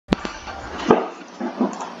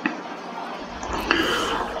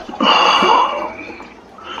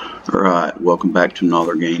welcome back to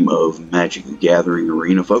another game of Magic the Gathering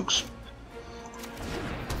Arena, folks.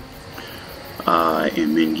 I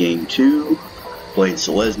am in game 2, playing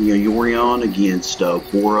Selesnya Yorion against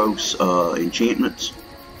Boros enchantments,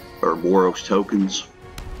 or Boros tokens.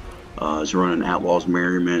 He's running Outlaw's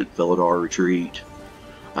Merriment, Felidar Retreat.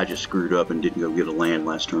 I just screwed up and didn't go get a land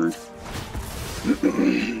last turn.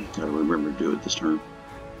 Gotta remember to do it this turn.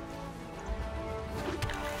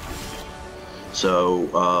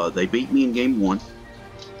 So, they beat me in game 1.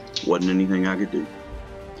 Wasn't anything I could do.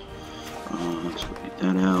 Let's get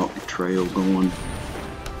that out, get trail going.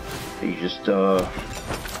 He just, the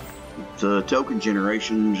token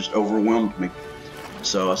generation just overwhelmed me.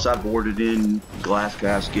 So I sideboarded in glass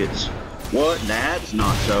caskets. What? That's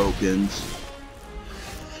not tokens.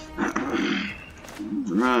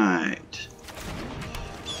 Right.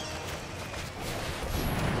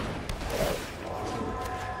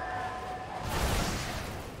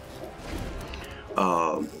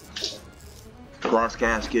 Glass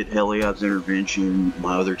Casket, Heliod's Intervention,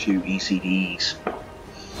 my other 2 ECDs.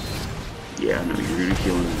 Yeah, I know you're gonna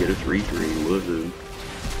kill him and get a 3/3. Woohoo.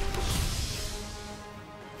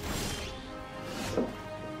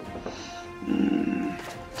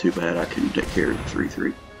 Too bad I couldn't take care of the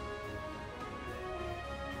 3/3.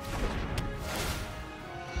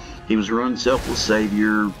 He was running Selfless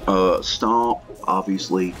Savior, Stomp,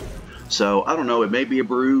 obviously. So, I don't know, it may be a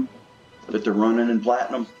brew that they're running in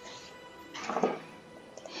Platinum.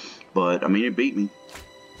 But, I mean, it beat me.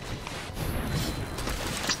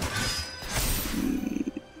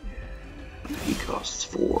 He costs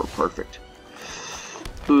 4. Perfect.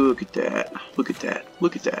 Look at that. Look at that.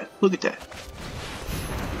 Look at that. Look at that.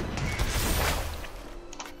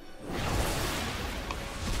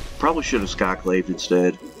 Probably should have Skyclaved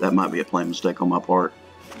instead. That might be a plain mistake on my part.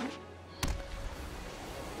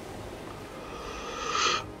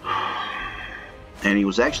 And he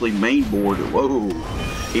was actually mainboarded. Whoa!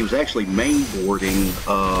 He was actually mainboarding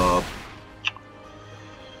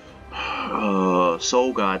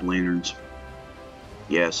Soul Guide Lanterns.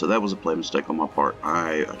 Yeah, so that was a play mistake on my part.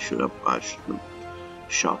 I should have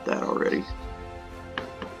shot that already.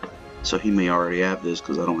 So he may already have this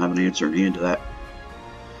because I don't have an answer in hand to that.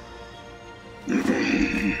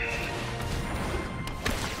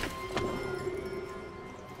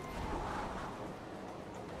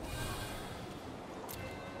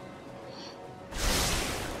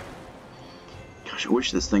 I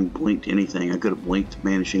wish this thing blinked anything. I could have blinked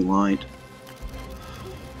Vanishing Light.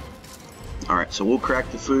 Alright, so we'll crack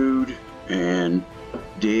the food and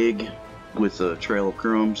dig with a Trail of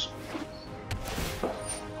Crumbs.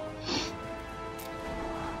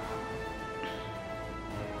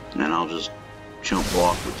 And I'll just chump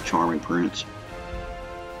block with the Charming Prince.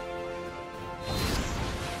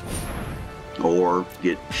 Or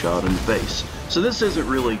get shot in the face. So this isn't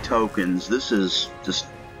really tokens. This is just,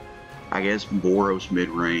 I guess, Boros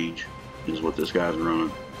mid-range is what this guy's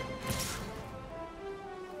running.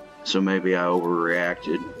 So maybe I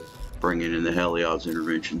overreacted bringing in the Heliod's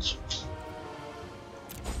Interventions.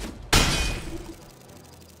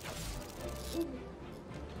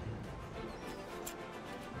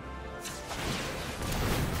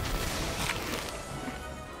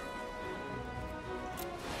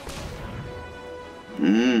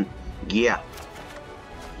 Yeah.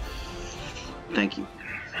 Thank you.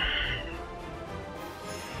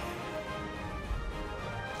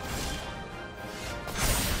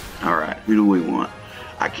 Alright, who do we want?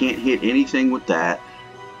 I can't hit anything with that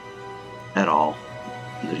at all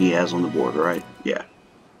that he has on the board, right? Yeah.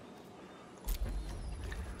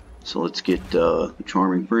 So let's get the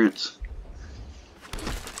Charming Prince.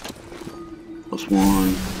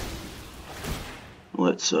 +1.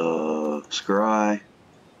 Let's scry.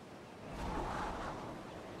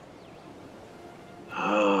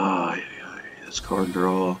 That's card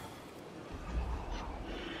draw.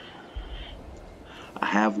 I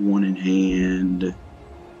have one in hand.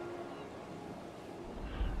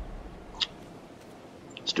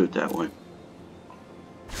 Let's do it that way.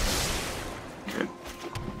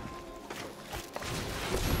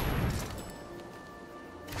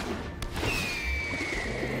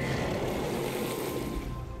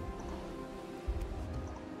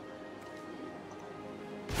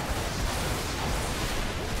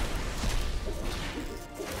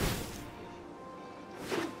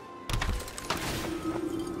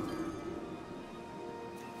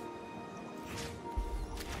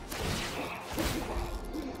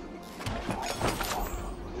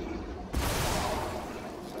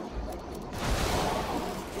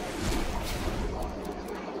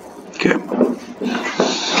 Okay.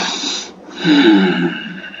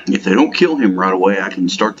 If they don't kill him right away, I can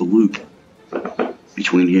start the loop.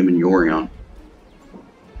 between him and Yorion.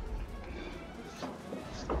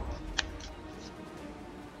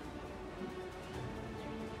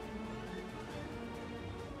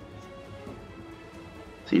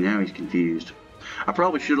 See, now he's confused. I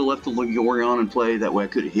probably should have left the Yorion in play, that way I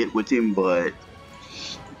could have hit with him, but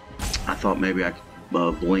I thought maybe I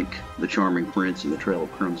could blink the Charming Prince and the Trail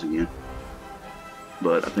of Crumbs again.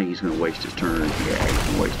 But I think he's going to waste his turn. Yeah, he's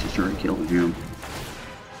going to waste his turn killing him.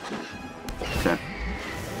 Okay.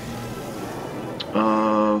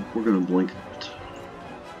 We're going to blink it.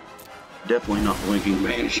 Definitely not blinking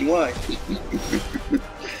Vanishing Light.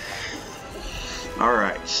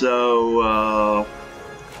 Alright, so,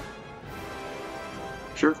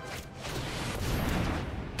 sure.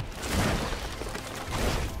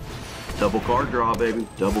 Double card draw, baby.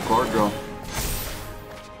 Double card draw.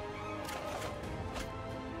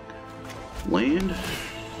 Land.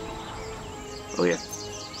 Oh, yeah.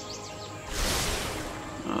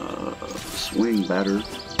 Swing batter.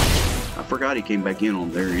 I forgot he came back in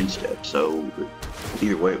on their instep, so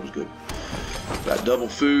either way it was good. Got double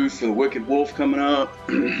food for the Wicked Wolf coming up.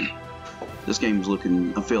 This game's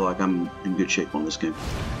looking, I feel like I'm in good shape on this game.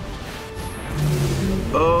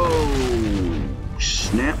 Oh,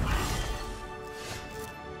 snap.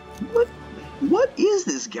 What is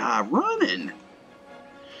this guy running?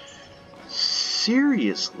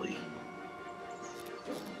 Seriously.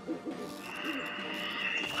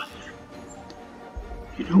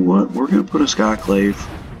 You know what? We're going to put a Skyclave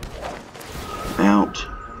out.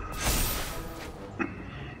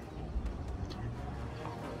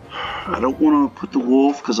 I don't want to put the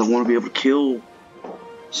wolf because I want to be able to kill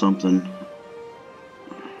something.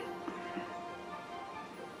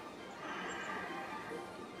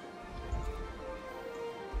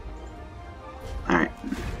 Alright.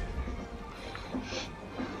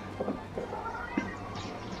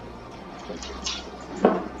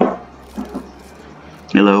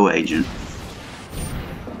 Hello, agent.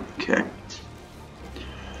 Okay.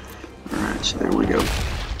 Alright, so there we go.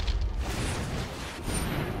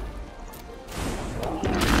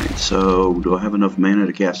 Alright, so do I have enough mana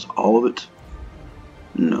to cast all of it?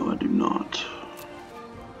 No, I do not.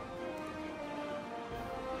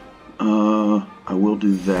 I will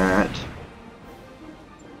do that.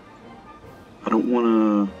 I don't want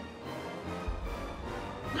to...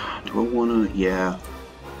 Do I want to... Yeah.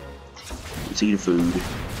 Let's eat a food.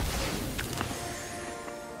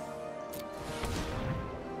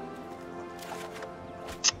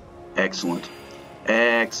 Excellent.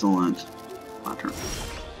 Excellent. My turn.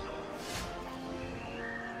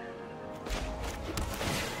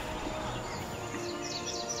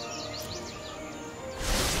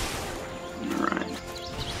 Alright.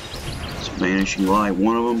 So Vanishing Light,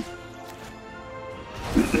 one of them.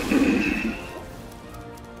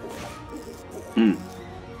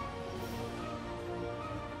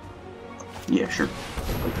 Yeah, sure.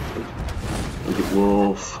 Look at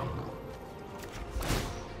Wolf.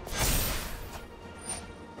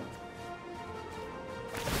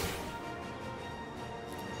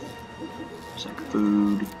 Second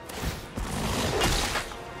food.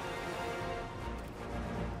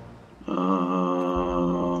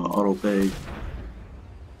 Auto pay.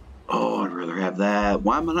 Oh, I'd rather have that.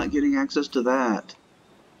 Why am I not getting access to that?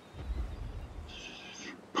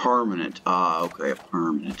 Permanent. Ah, okay, a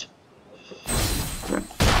permanent. Okay.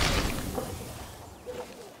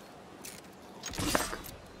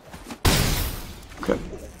 Okay.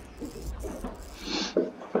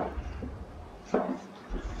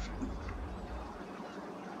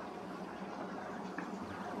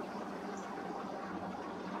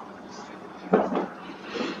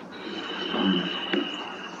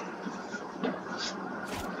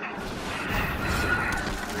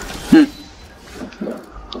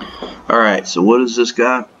 Alright, so what is this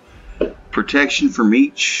guy? Protection from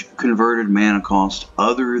each converted mana cost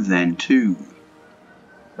other than 2.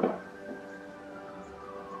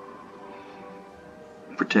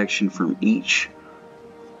 Protection from each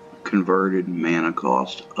converted mana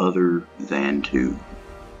cost other than 2.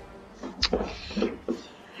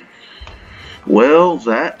 Well,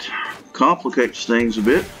 that complicates things a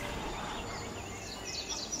bit.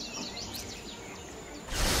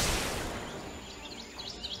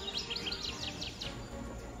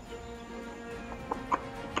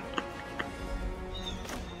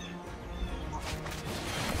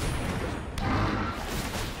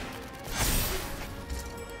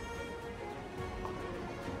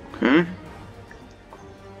 Okay.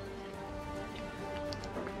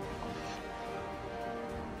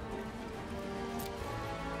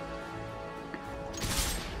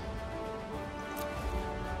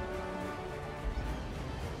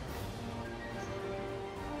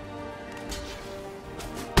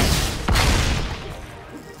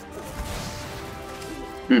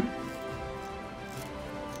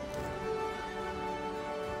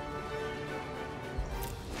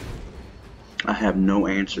 have no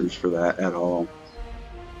answers for that at all.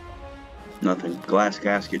 Nothing. Glass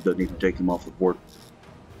Casket doesn't even take him off the board.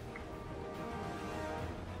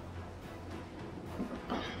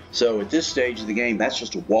 So at this stage of the game, that's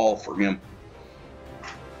just a wall for him.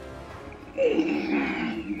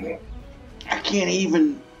 I can't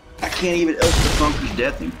even Elf the Conqueror's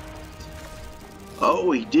Death him.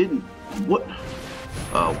 Oh, he didn't. What?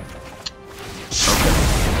 Oh.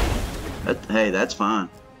 Okay. Hey, that's fine.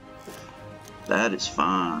 That is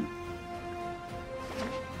fine.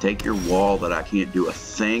 Take your wall that I can't do a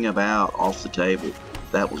thing about off the table.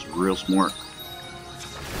 That was real smart.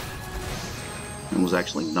 It was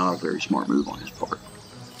actually not a very smart move on his part.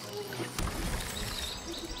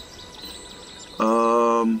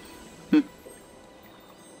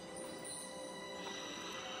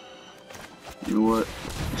 You know what?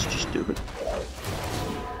 Let's just do it.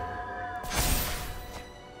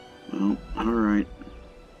 Well, alright.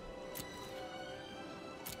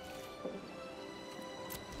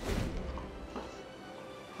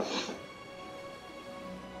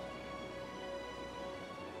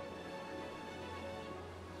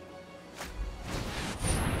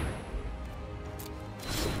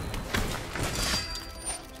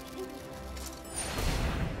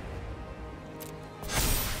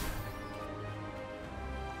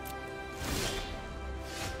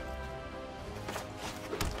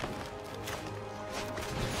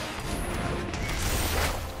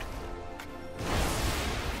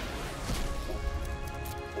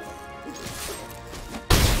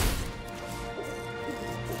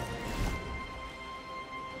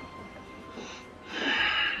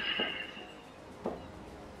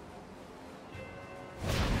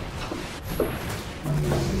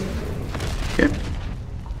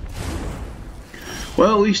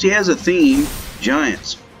 Well, at least he has a theme.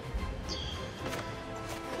 Giants.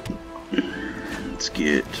 Let's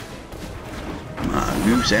get my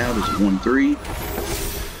goose out as a 1/3.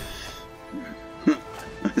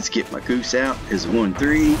 Let's get my goose out as a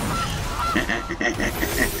 1/3.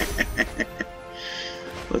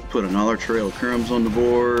 Let's put another trail of crumbs on the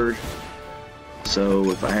board. So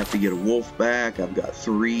if I have to get a wolf back, I've got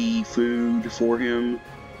 3 food for him.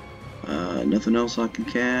 Nothing else I can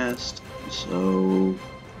cast. So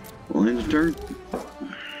we'll end the turn.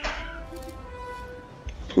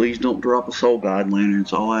 Please don't drop a Soul Guide Lantern,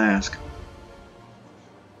 that's all I ask.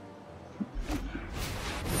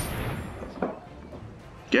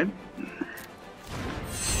 Okay.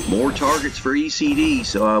 More targets for ECD,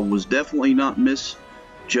 so I was definitely not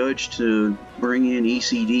misjudged to bring in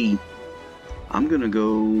ECD. I'm gonna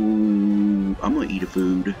eat a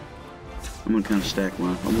food. I'm gonna kind of stack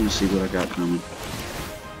mine. I'm gonna see what I got coming.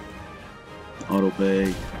 Auto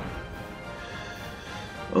pay.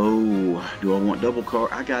 Oh, do I want double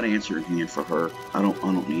card? I got answer in hand for her. I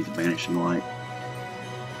don't need the Vanishing Light.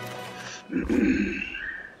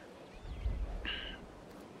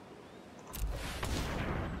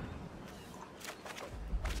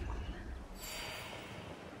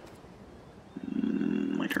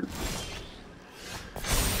 My turn.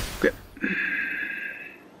 Okay.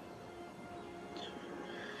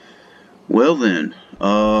 Well then,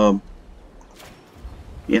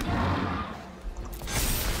 yeah.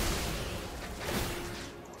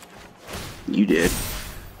 You did.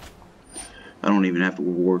 I don't even have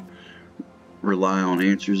to rely on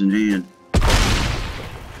answers in hand.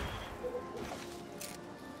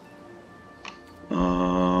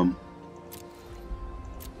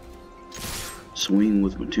 Swing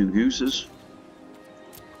with my 2 gooses.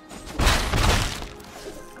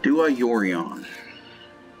 Do I Yorion?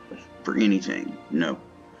 For anything? No.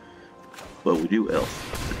 But we do Elf.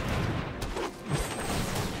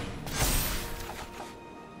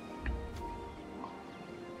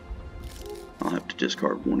 I'll have to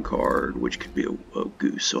discard 1 card, which could be a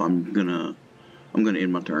goose. So I'm gonna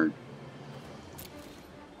end my turn.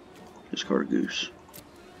 Discard a goose.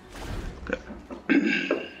 Okay.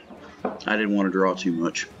 I didn't want to draw too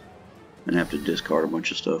much and have to discard a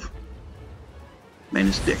bunch of stuff. Man,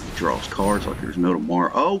 this deck draws cards like there's no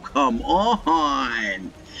tomorrow. Oh, come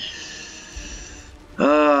on!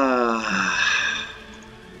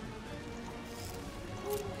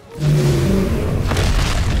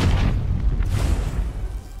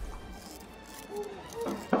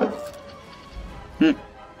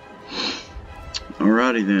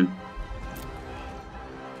 Alrighty then.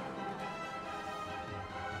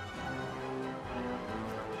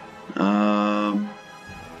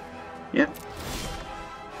 Yeah.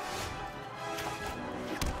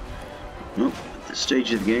 Well, at this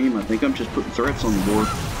stage of the game, I think I'm just putting threats on the board.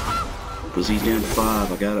 Because he's down to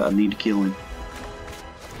 5. I need to kill him.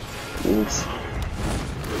 Wolf.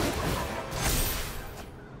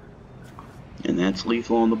 That's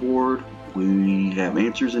lethal on the board. We have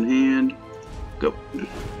answers in hand. Go.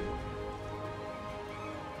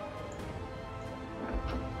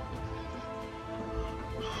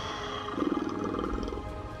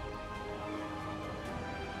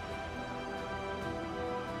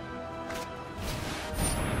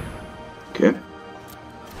 Okay.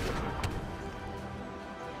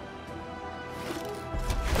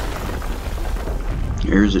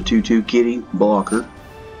 Here's a 2/2 kitty blocker.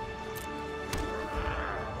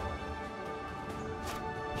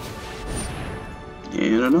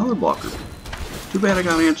 And another blocker. Too bad I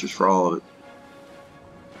got answers for all of it.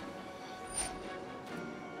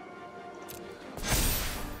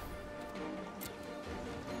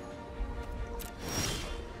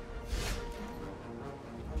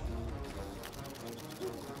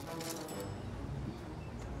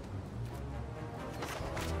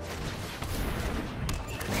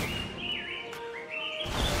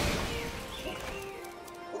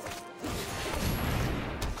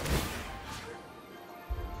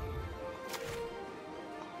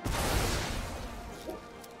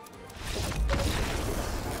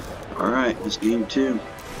 Alright, this game 2.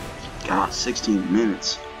 God, 16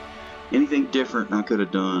 minutes. Anything different I could have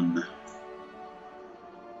done?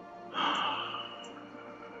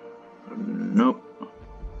 Nope.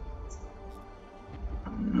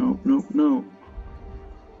 Nope.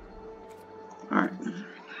 Alright.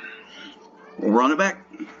 We'll run it back.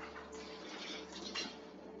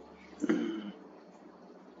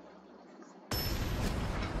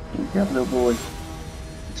 What's up, little boy?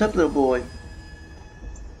 What's up, little boy?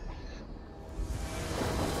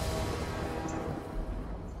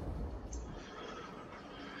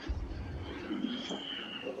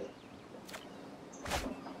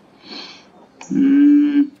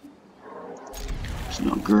 It's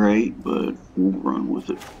not great, but we'll run with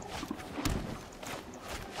it.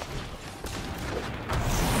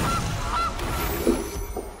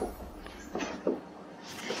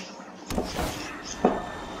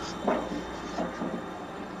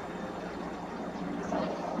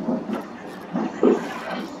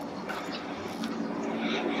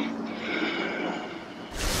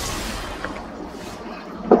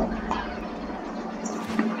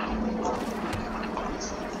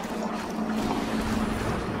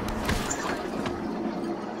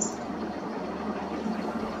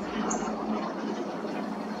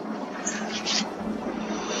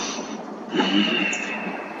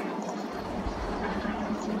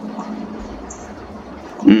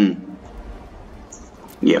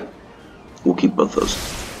 Yep, we'll keep both those.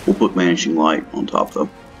 We'll put Vanishing Light on top though.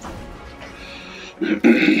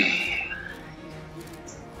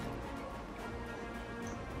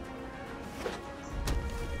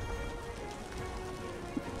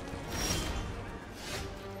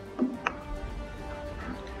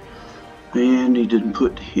 And he didn't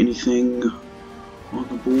put anything on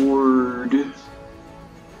the board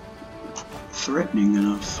threatening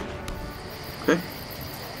enough. Okay.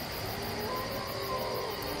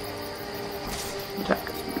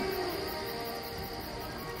 Attack.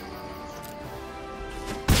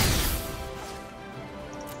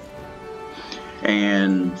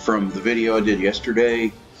 And from the video I did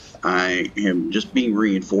yesterday, I am just being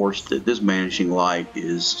reinforced that this Vanishing Light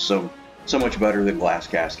is so much better than Glass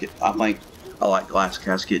Casket. I think I like Glass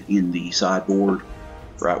Casket in the sideboard,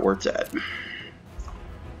 right where it's at.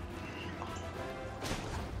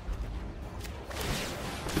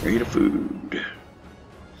 Create a food.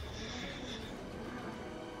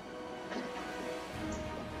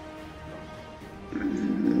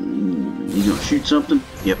 You gonna shoot something?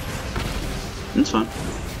 Yep. That's fine.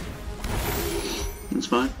 That's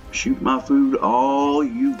fine. Shoot my food all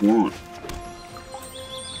you want.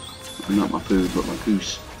 Not my food, but my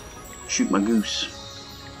goose. Shoot my goose.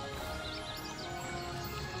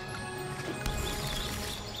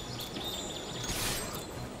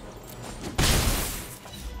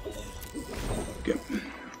 Okay.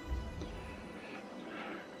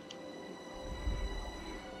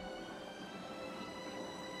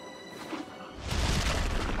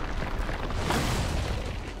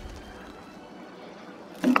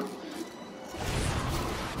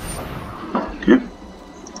 Okay.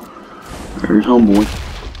 There's homeboy.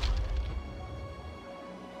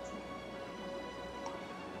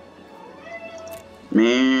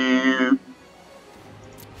 Man.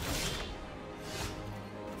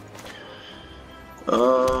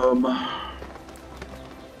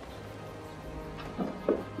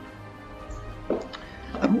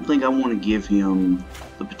 I don't think I want to give him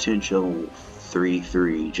the potential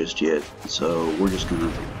 3/3 just yet, so we're just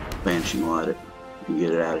gonna Vanishing Light it and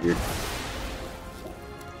get it out of here.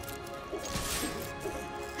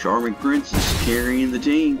 Charming Prince is carrying the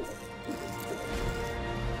team.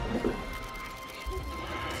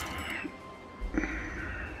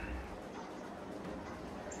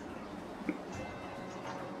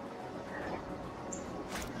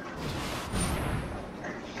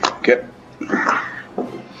 Okay.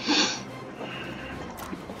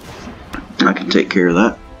 I can take care of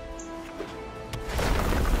that.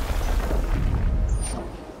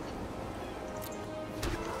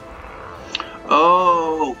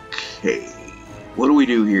 Okay. What do we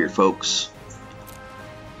do here, folks?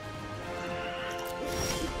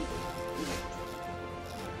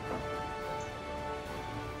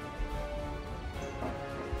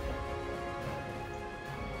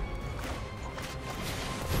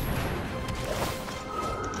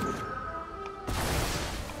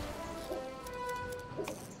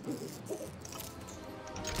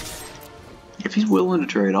 If he's willing to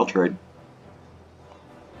trade, I'll trade.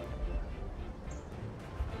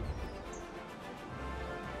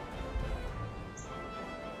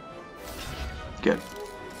 Good.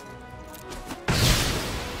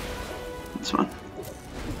 That's fine.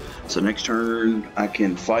 So next turn I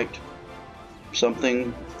can fight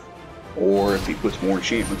something, or if he puts more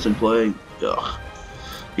enchantments in play,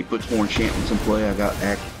 if he puts more enchantments in play, I got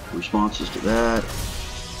active responses to that.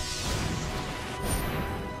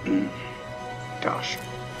 Gosh.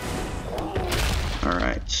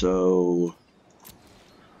 Alright, so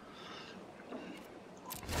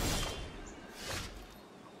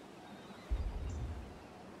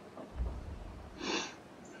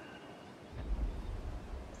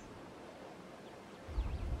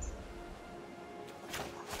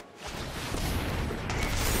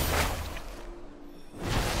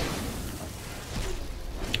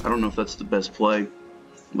I don't know if that's the best play,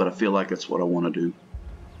 but I feel like that's what I want to do.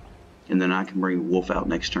 And then I can bring the wolf out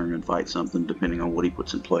next turn and fight something depending on what he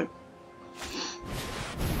puts in play.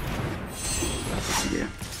 Yeah.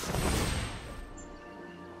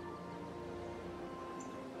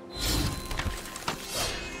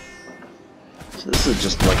 So this is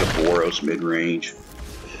just like a Boros mid-range.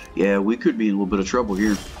 Yeah, we could be in a little bit of trouble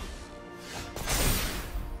here.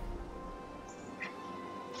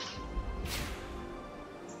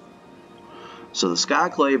 So the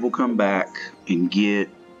Skyclave will come back and get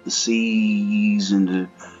the seas into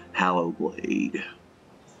Hallowblade.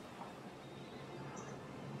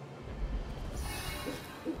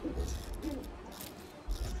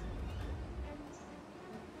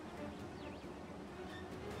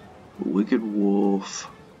 Wicked Wolf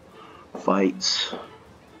fights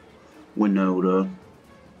Winota.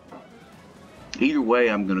 Either way,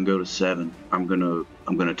 I'm gonna go to 7. I'm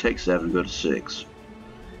gonna take 7, go to 6.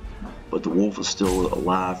 But the wolf is still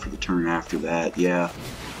alive for the turn after that. Yeah,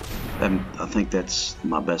 I think that's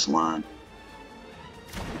my best line.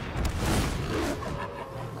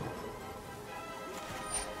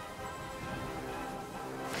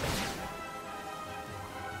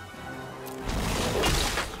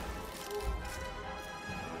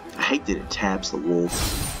 I hate that it taps the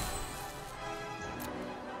wolf.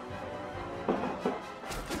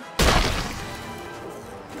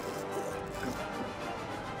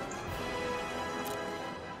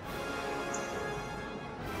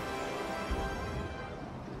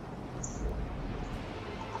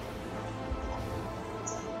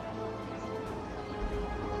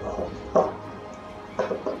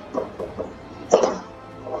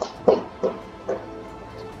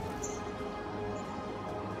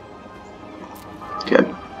 Okay.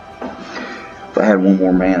 If I had one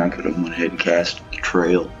more man, I could have went ahead and cast the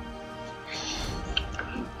trail.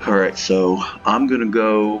 Alright, so I'm gonna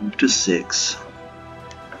go to 6.